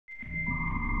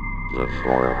The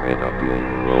formidable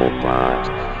robot.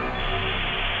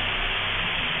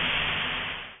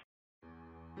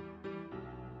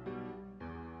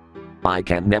 I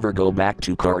can never go back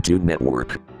to Cartoon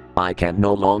Network. I can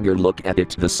no longer look at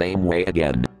it the same way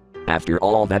again. After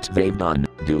all that they've done,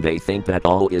 do they think that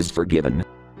all is forgiven?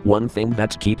 One thing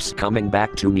that keeps coming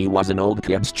back to me was an old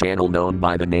kids channel known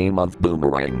by the name of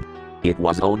Boomerang. It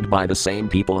was owned by the same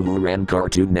people who ran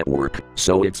Cartoon Network,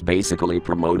 so it's basically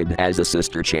promoted as a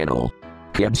sister channel.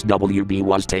 Kids WB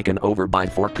was taken over by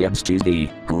 4Kids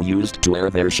 2D, who used to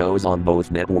air their shows on both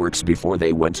networks before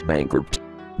they went bankrupt.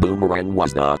 Boomerang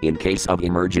was the in case of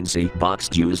emergency box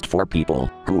used for people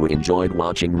who enjoyed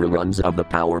watching reruns of the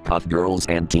Powerpuff Girls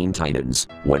and Teen Titans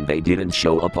when they didn't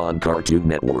show up on Cartoon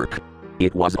Network.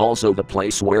 It was also the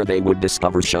place where they would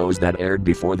discover shows that aired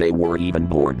before they were even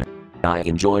born. I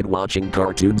enjoyed watching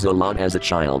cartoons a lot as a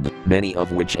child, many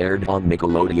of which aired on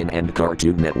Nickelodeon and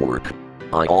Cartoon Network.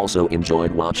 I also enjoyed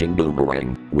watching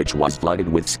Boomerang, which was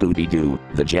flooded with Scooby-Doo,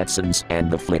 the Jetsons, and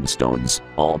the Flintstones,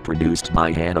 all produced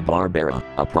by Hanna-Barbera,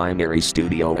 a primary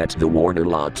studio at the Warner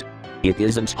lot. It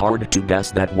isn't hard to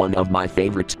guess that one of my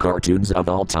favorite cartoons of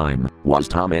all time was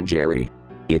Tom and Jerry.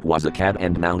 It was a cat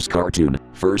and mouse cartoon,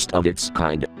 first of its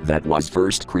kind, that was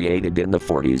first created in the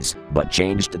 40s, but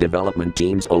changed development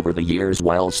teams over the years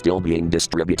while still being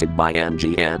distributed by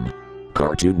MGM.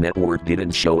 Cartoon Network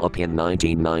didn't show up in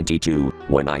 1992,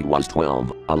 when I was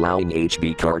 12, allowing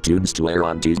HB cartoons to air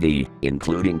on TV,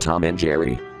 including Tom and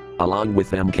Jerry. Along with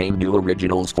them came new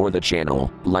originals for the channel,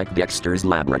 like Dexter's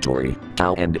Laboratory,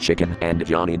 Cow and Chicken, and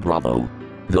Johnny Bravo.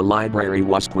 The library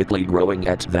was quickly growing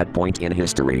at that point in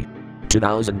history.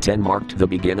 2010 marked the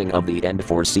beginning of the end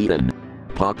for Seaton.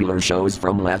 Popular shows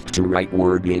from left to right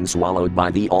were being swallowed by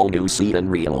the all-new Seaton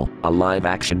Reel, a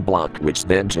live-action block which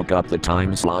then took up the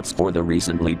time slots for the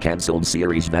recently cancelled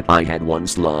series that I had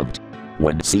once loved.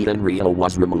 When Seaton Reel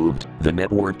was removed, the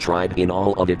network tried in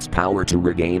all of its power to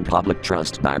regain public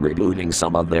trust by rebooting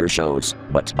some of their shows,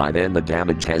 but by then the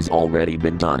damage has already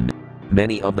been done.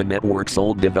 Many of the network's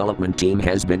old development team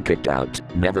has been kicked out,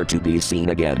 never to be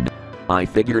seen again. I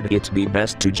figured it'd be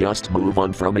best to just move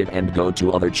on from it and go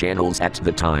to other channels at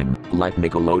the time, like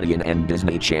Nickelodeon and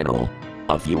Disney Channel.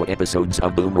 A few episodes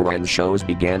of Boomerang shows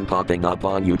began popping up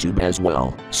on YouTube as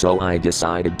well, so I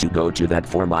decided to go to that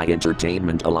for my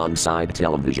entertainment alongside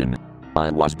television. I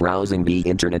was browsing the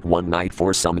internet one night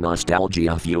for some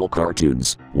nostalgia-fuel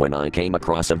cartoons, when I came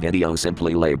across a video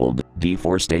simply labeled,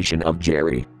 Deforestation of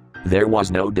Jerry. There was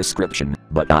no description,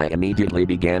 but I immediately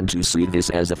began to see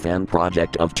this as a fan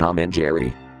project of Tom and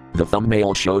Jerry. The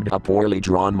thumbnail showed a poorly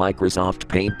drawn Microsoft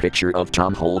Paint picture of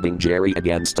Tom holding Jerry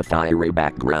against a fiery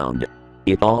background.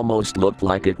 It almost looked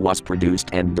like it was produced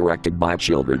and directed by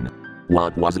children.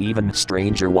 What was even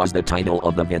stranger was the title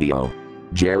of the video.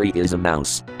 Jerry is a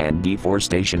mouse, and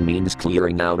deforestation means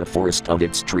clearing out a forest of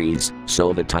its trees,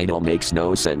 so the title makes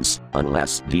no sense,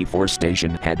 unless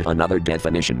deforestation had another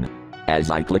definition.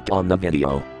 As I clicked on the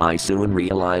video, I soon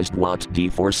realized what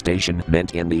deforestation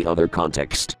meant in the other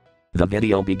context. The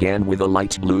video began with a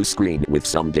light blue screen with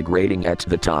some degrading at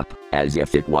the top, as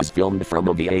if it was filmed from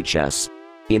a VHS.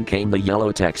 In came the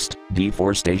yellow text,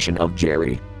 Deforestation of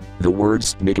Jerry. The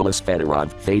words Nicholas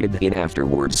Fedorov faded in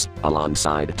afterwards,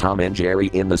 alongside Tom and Jerry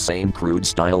in the same crude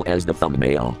style as the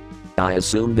thumbnail. I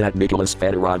assumed that Nicholas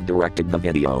Fedorov directed the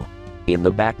video. In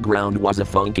the background was a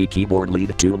funky keyboard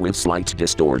lead tune with slight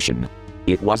distortion.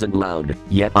 It wasn't loud,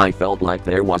 yet I felt like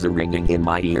there was a ringing in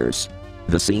my ears.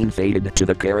 The scene faded to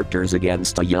the characters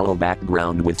against a yellow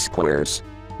background with squares.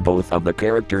 Both of the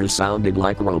characters sounded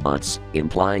like robots,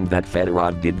 implying that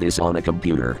Fedorov did this on a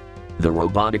computer. The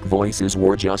robotic voices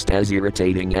were just as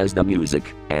irritating as the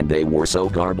music, and they were so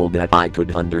garbled that I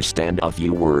could understand a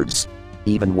few words.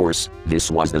 Even worse,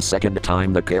 this was the second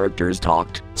time the characters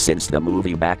talked since the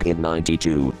movie back in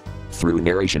 '92. Through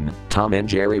narration, Tom and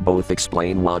Jerry both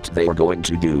explain what they are going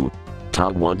to do.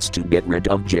 Tom wants to get rid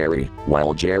of Jerry,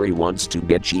 while Jerry wants to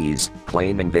get cheese,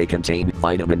 claiming they contain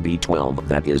vitamin B12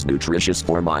 that is nutritious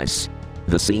for mice.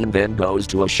 The scene then goes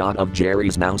to a shot of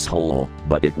Jerry's mouse hole,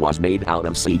 but it was made out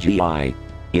of CGI.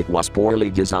 It was poorly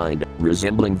designed,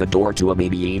 resembling the door to a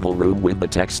medieval room with the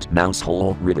text "mouse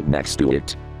hole" written next to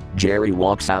it. Jerry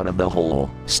walks out of the hole,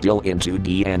 still in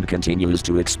 2D, and continues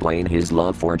to explain his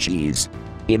love for cheese.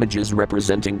 Images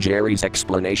representing Jerry's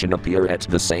explanation appear at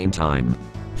the same time.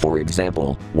 For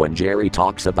example, when Jerry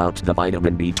talks about the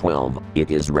vitamin B12,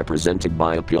 it is represented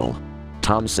by a pill.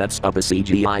 Tom sets up a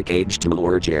CGI cage to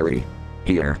lure Jerry.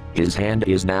 Here, his hand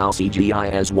is now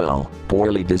CGI as well,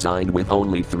 poorly designed with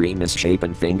only 3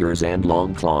 misshapen fingers and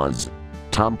long claws.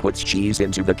 Tom puts cheese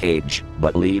into the cage,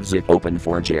 but leaves it open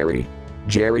for Jerry.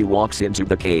 Jerry walks into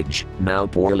the cage, now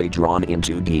poorly drawn in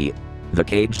 2D. The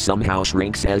cage somehow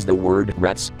shrinks as the word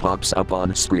rats pops up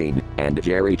on screen, and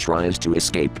Jerry tries to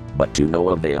escape, but to no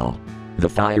avail. The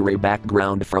fiery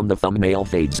background from the thumbnail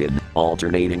fades in,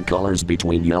 alternating colors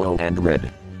between yellow and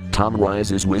red. Tom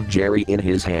rises with Jerry in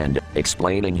his hand,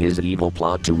 explaining his evil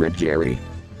plot to rid Jerry.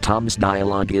 Tom's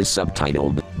dialogue is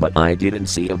subtitled, but I didn't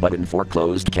see a button for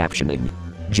closed captioning.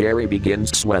 Jerry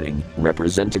begins sweating,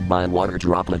 represented by water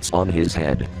droplets on his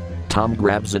head. Tom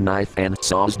grabs a knife and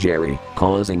saws Jerry,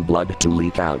 causing blood to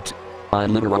leak out. I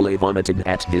literally vomited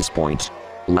at this point.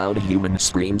 Loud human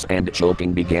screams and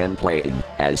choking began playing,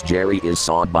 as Jerry is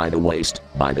sawed by the waist,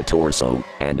 by the torso,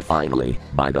 and finally,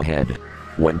 by the head.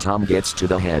 When Tom gets to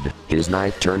the head, his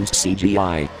knife turns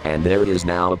CGI, and there is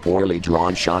now a poorly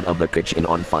drawn shot of the kitchen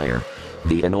on fire.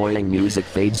 The annoying music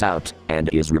fades out, and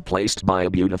is replaced by a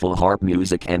beautiful harp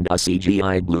music and a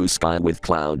CGI blue sky with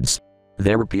clouds.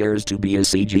 There appears to be a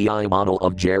CGI model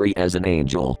of Jerry as an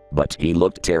angel, but he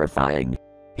looked terrifying.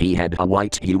 He had a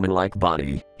white human-like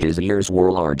body, his ears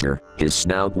were larger, his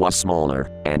snout was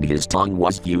smaller, and his tongue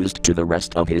was fused to the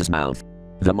rest of his mouth.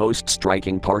 The most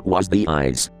striking part was the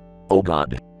eyes. Oh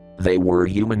God. They were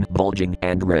human, bulging,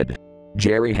 and red.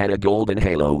 Jerry had a golden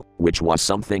halo, which was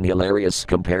something hilarious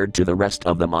compared to the rest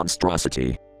of the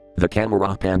monstrosity. The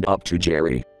camera panned up to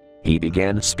Jerry. He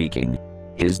began speaking.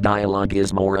 His dialogue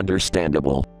is more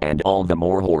understandable, and all the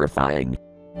more horrifying.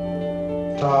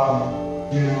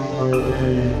 Tom, you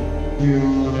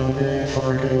will pay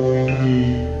for killing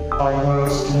me. I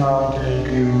must now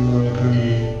take you with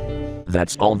me.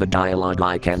 That's all the dialogue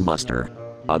I can muster.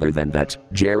 Other than that,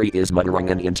 Jerry is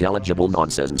muttering unintelligible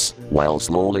nonsense, while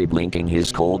slowly blinking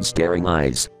his cold staring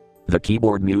eyes. The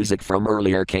keyboard music from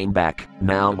earlier came back,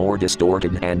 now more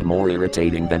distorted and more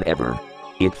irritating than ever.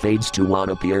 It fades to what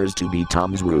appears to be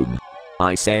Tom's room.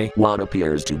 I say what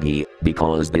appears to be,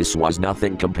 because this was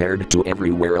nothing compared to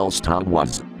everywhere else Tom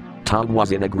was. Tom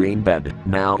was in a green bed,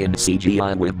 now in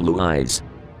CGI with blue eyes.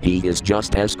 He is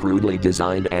just as crudely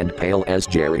designed and pale as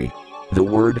Jerry. The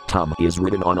word Tom is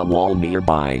written on a wall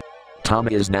nearby. Tom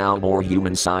is now more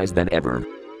human-sized than ever.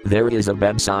 There is a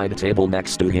bedside table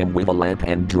next to him with a lamp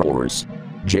and drawers.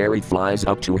 Jerry flies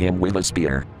up to him with a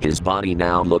spear, his body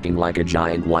now looking like a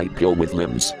giant white pill with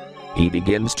limbs. He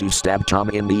begins to stab Tom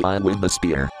in the eye with the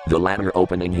spear, the latter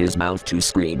opening his mouth to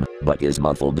scream, but is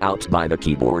muffled out by the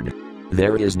keyboard.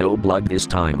 There is no blood this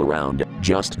time around,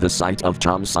 just the sight of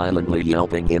Tom silently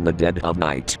yelping in the dead of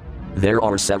night. There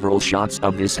are several shots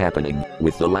of this happening,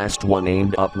 with the last one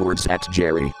aimed upwards at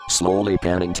Jerry, slowly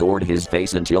panning toward his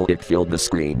face until it filled the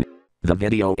screen. The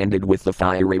video ended with the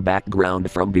fiery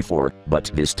background from before, but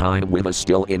this time with a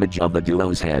still image of the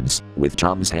duo's heads, with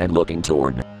Tom's head looking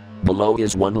toward. Below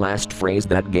is one last phrase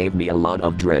that gave me a lot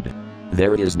of dread.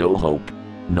 There is no hope.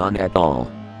 None at all.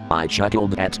 I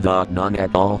chuckled at the none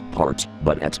at all part,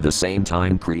 but at the same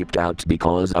time creeped out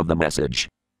because of the message.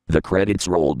 The credits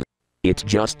rolled. It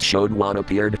just showed what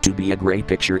appeared to be a gray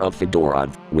picture of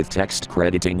Fedorov, with text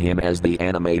crediting him as the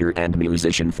animator and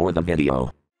musician for the video.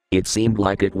 It seemed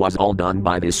like it was all done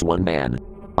by this one man.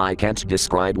 I can't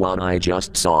describe what I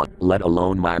just saw, let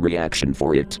alone my reaction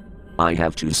for it. I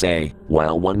have to say,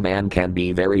 while one man can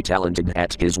be very talented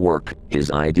at his work, his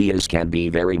ideas can be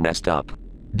very messed up.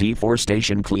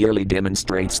 Deforestation clearly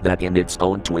demonstrates that in its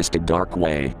own twisted dark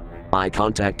way. I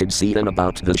contacted CNN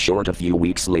about the short a few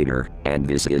weeks later, and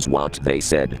this is what they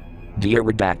said. Dear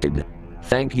Redacted.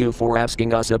 Thank you for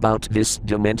asking us about this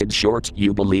demented short.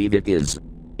 You believe it is.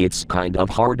 It's kind of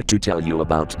hard to tell you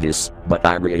about this, but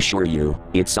I reassure you,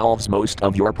 it solves most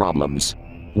of your problems.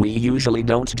 We usually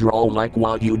don't draw like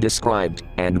what you described,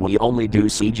 and we only do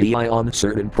CGI on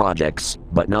certain projects,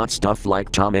 but not stuff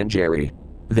like Tom and Jerry.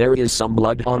 There is some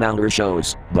blood on our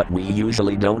shows, but we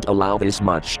usually don't allow this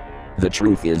much. The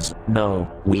truth is, no,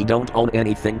 we don't own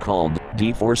anything called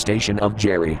Deforestation of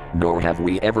Jerry, nor have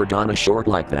we ever done a short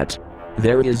like that.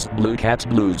 There is Blue Cat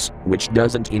Blues, which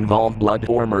doesn't involve blood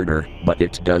or murder, but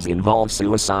it does involve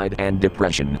suicide and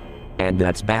depression. And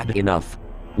that's bad enough.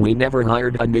 We never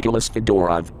hired a Nicholas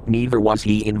Fedorov, neither was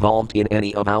he involved in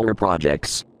any of our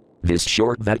projects. This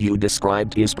short that you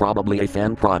described is probably a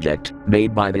fan project,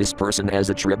 made by this person as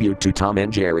a tribute to Tom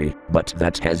and Jerry, but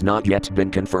that has not yet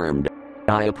been confirmed.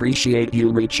 I appreciate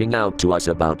you reaching out to us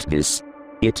about this.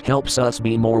 It helps us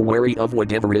be more wary of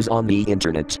whatever is on the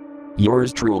internet.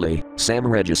 Yours truly, Sam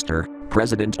Register,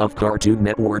 President of Cartoon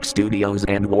Network Studios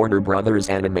and Warner Brothers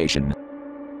Animation.